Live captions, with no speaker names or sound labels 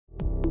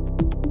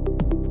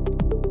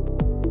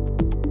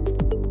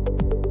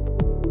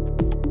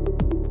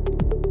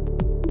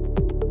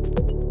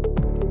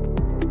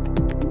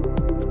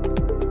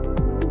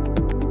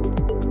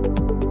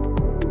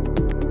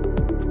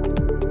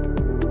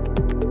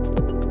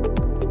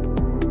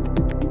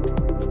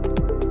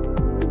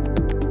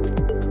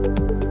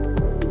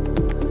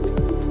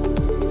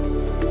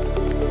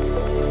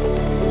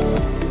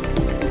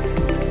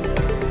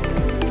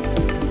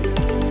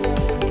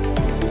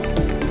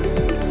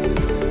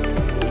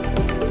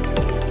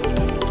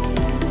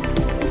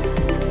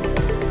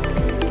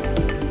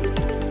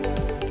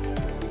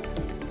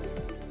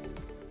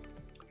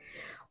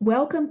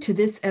Welcome to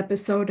this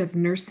episode of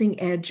Nursing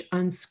Edge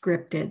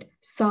Unscripted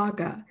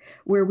Saga,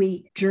 where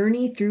we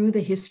journey through the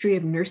history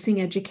of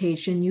nursing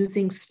education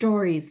using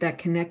stories that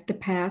connect the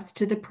past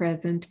to the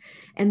present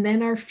and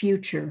then our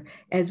future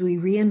as we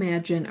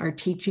reimagine our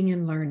teaching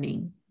and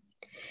learning.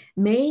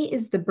 May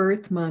is the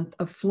birth month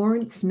of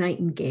Florence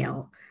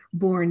Nightingale,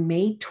 born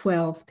May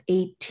 12,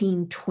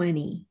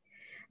 1820.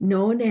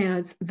 Known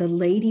as the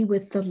Lady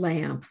with the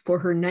Lamp for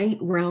her night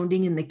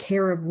rounding in the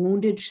care of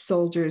wounded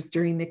soldiers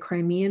during the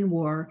Crimean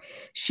War,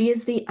 she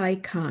is the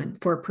icon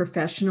for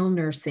professional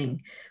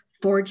nursing,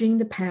 forging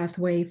the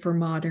pathway for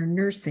modern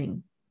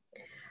nursing.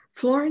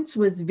 Florence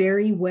was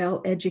very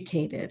well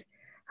educated.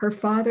 Her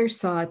father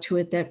saw to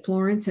it that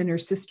Florence and her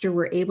sister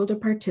were able to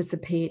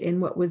participate in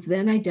what was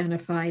then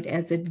identified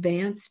as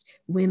advanced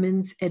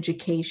women's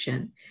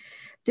education.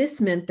 This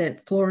meant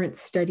that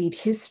Florence studied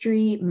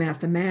history,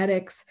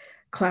 mathematics,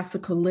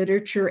 classical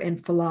literature,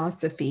 and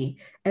philosophy,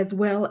 as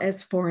well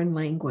as foreign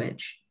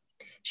language.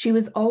 She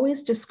was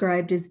always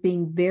described as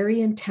being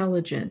very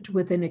intelligent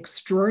with an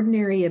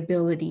extraordinary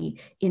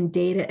ability in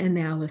data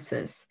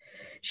analysis.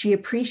 She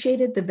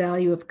appreciated the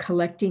value of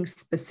collecting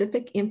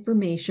specific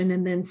information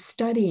and then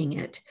studying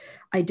it,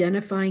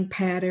 identifying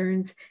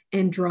patterns,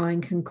 and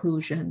drawing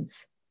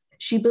conclusions.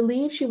 She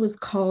believed she was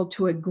called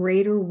to a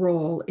greater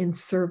role in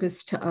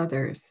service to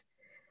others.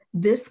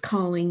 This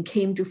calling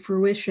came to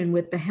fruition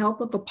with the help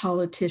of a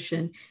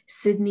politician,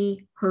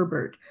 Sidney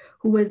Herbert,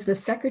 who was the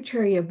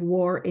Secretary of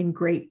War in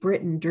Great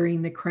Britain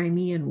during the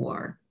Crimean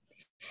War.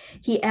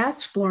 He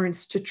asked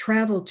Florence to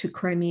travel to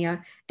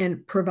Crimea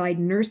and provide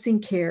nursing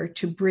care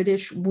to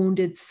British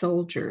wounded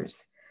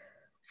soldiers.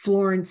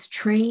 Florence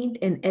trained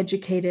and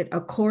educated a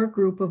core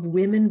group of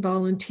women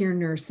volunteer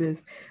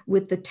nurses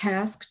with the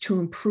task to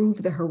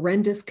improve the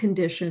horrendous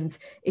conditions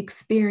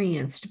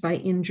experienced by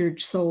injured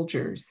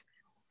soldiers.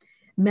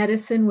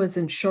 Medicine was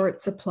in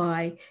short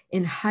supply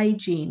and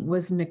hygiene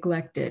was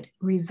neglected,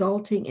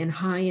 resulting in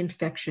high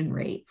infection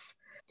rates.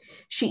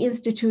 She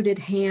instituted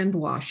hand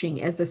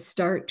washing as a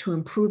start to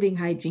improving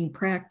hygiene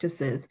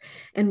practices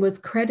and was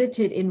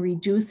credited in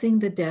reducing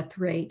the death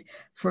rate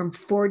from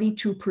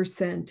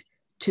 42%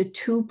 to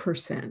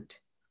 2%.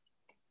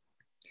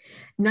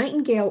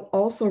 Nightingale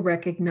also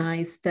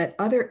recognized that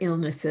other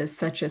illnesses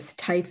such as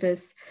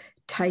typhus,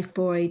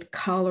 typhoid,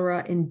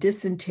 cholera, and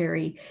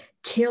dysentery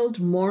killed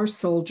more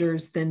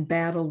soldiers than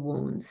battle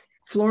wounds.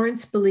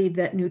 Florence believed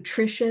that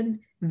nutrition,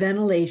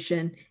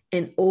 ventilation,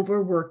 and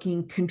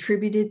overworking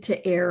contributed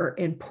to error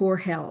and poor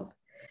health.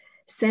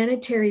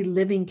 Sanitary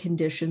living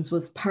conditions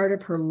was part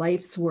of her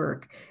life's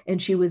work,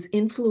 and she was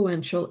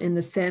influential in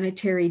the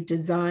sanitary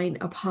design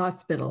of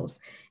hospitals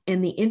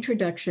and the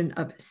introduction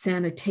of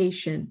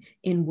sanitation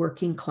in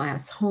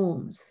working-class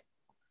homes.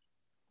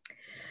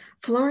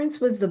 Florence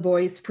was the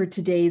voice for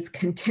today's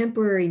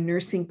contemporary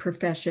nursing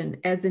profession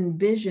as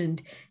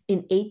envisioned in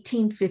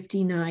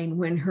 1859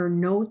 when her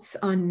Notes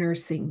on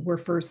Nursing were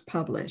first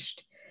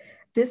published.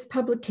 This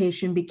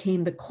publication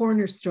became the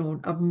cornerstone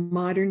of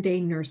modern-day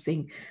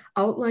nursing,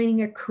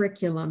 outlining a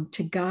curriculum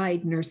to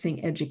guide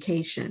nursing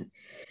education.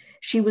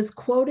 She was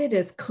quoted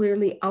as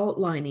clearly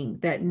outlining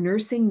that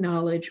nursing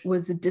knowledge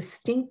was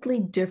distinctly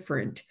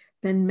different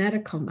than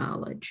medical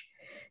knowledge.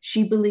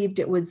 She believed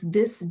it was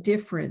this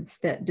difference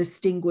that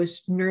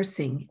distinguished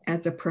nursing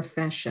as a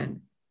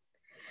profession.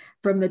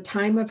 From the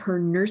time of her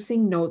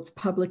Nursing Notes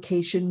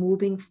publication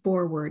moving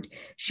forward,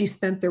 she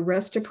spent the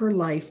rest of her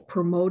life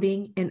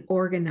promoting and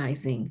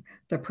organizing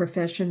the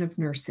profession of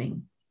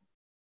nursing.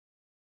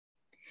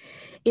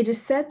 It is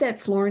said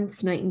that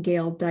Florence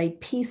Nightingale died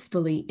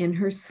peacefully in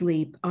her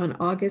sleep on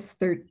August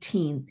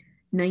 13,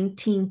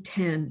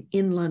 1910,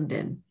 in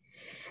London.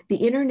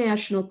 The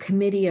International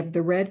Committee of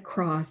the Red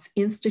Cross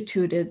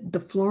instituted the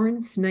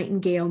Florence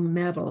Nightingale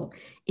Medal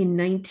in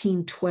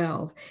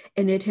 1912,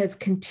 and it has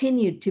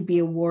continued to be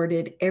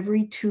awarded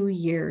every 2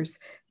 years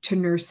to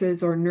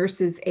nurses or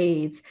nurses'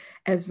 aides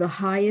as the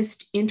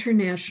highest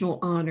international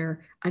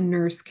honor a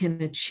nurse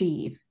can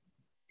achieve.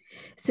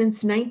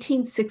 Since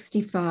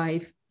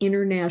 1965,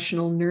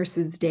 International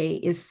Nurses' Day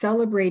is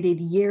celebrated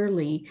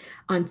yearly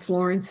on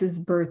Florence's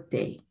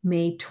birthday,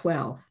 May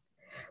 12th.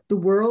 The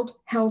World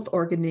Health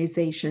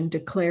Organization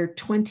declared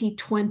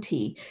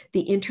 2020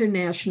 the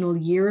International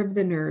Year of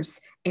the Nurse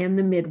and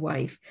the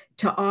Midwife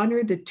to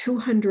honor the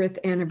 200th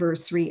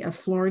anniversary of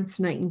Florence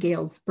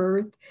Nightingale's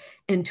birth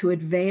and to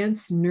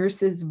advance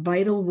nurses'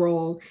 vital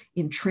role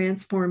in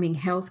transforming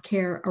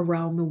healthcare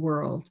around the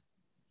world.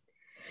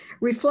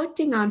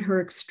 Reflecting on her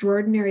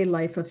extraordinary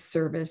life of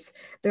service,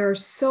 there are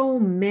so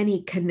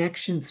many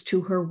connections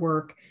to her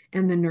work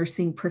and the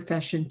nursing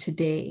profession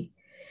today.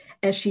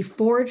 As she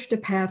forged a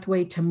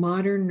pathway to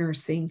modern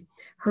nursing,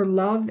 her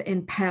love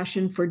and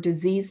passion for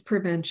disease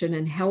prevention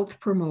and health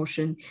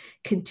promotion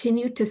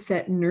continue to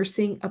set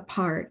nursing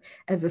apart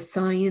as a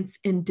science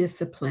and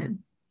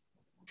discipline.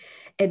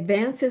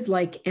 Advances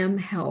like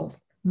mHealth,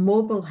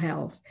 mobile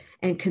health,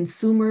 and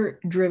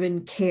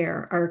consumer-driven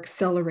care are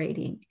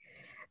accelerating.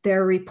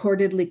 There are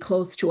reportedly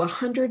close to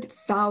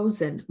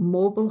 100,000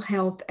 mobile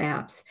health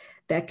apps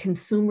that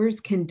consumers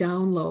can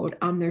download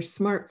on their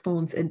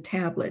smartphones and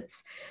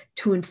tablets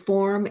to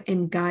inform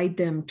and guide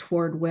them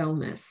toward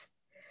wellness.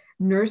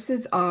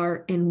 Nurses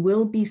are and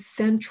will be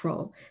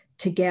central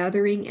to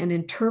gathering and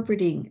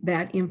interpreting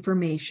that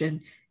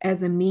information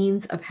as a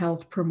means of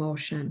health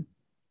promotion.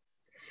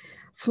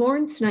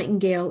 Florence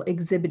Nightingale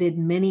exhibited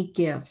many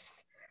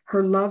gifts: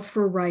 her love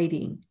for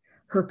writing,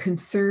 her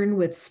concern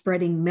with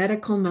spreading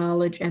medical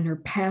knowledge, and her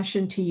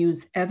passion to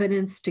use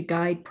evidence to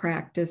guide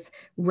practice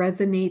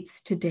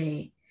resonates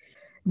today.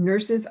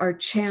 Nurses are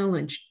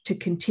challenged to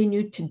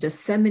continue to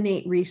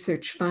disseminate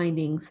research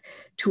findings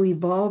to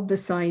evolve the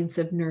science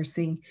of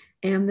nursing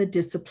and the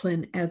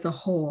discipline as a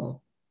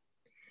whole.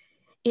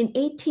 In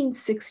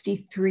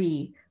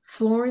 1863,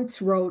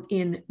 Florence wrote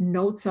in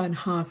Notes on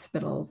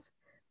Hospitals,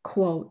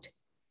 quote,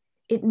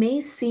 "It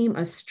may seem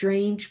a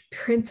strange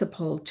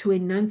principle to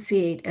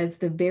enunciate as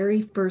the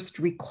very first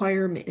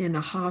requirement in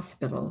a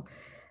hospital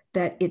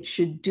that it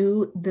should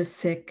do the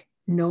sick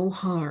no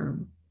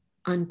harm,"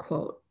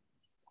 unquote.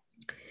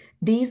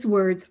 These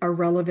words are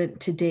relevant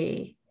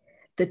today.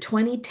 The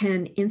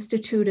 2010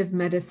 Institute of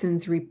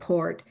Medicine's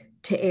report,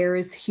 To Err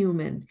is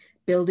Human,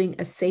 Building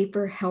a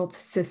Safer Health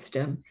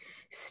System,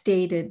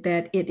 stated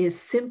that it is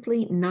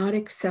simply not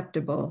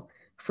acceptable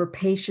for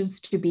patients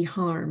to be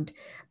harmed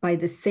by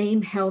the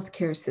same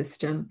healthcare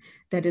system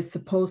that is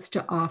supposed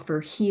to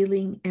offer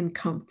healing and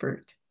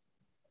comfort.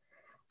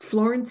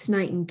 Florence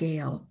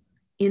Nightingale,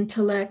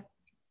 intellect,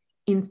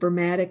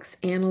 informatics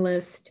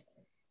analyst,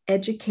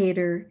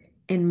 educator,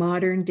 and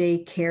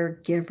modern-day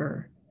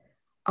caregiver,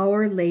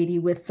 Our Lady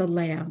with the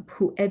Lamp,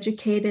 who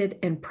educated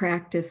and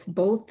practiced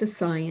both the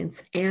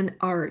science and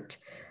art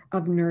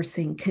of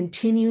nursing,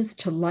 continues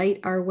to light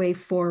our way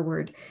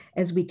forward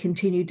as we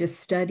continue to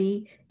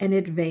study and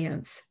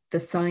advance the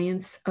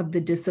science of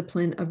the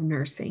discipline of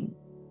nursing.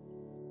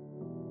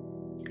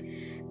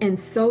 And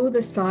so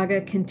the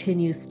saga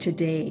continues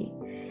today,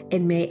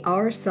 and may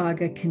our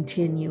saga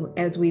continue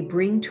as we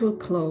bring to a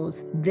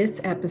close this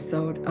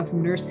episode of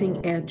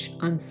Nursing Edge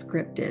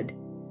Unscripted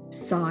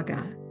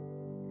Saga.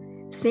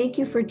 Thank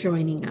you for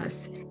joining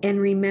us, and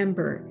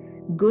remember,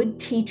 good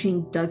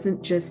teaching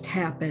doesn't just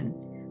happen.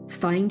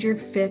 Find your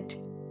fit,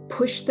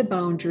 push the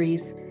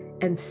boundaries,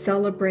 and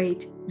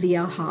celebrate the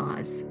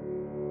ahas.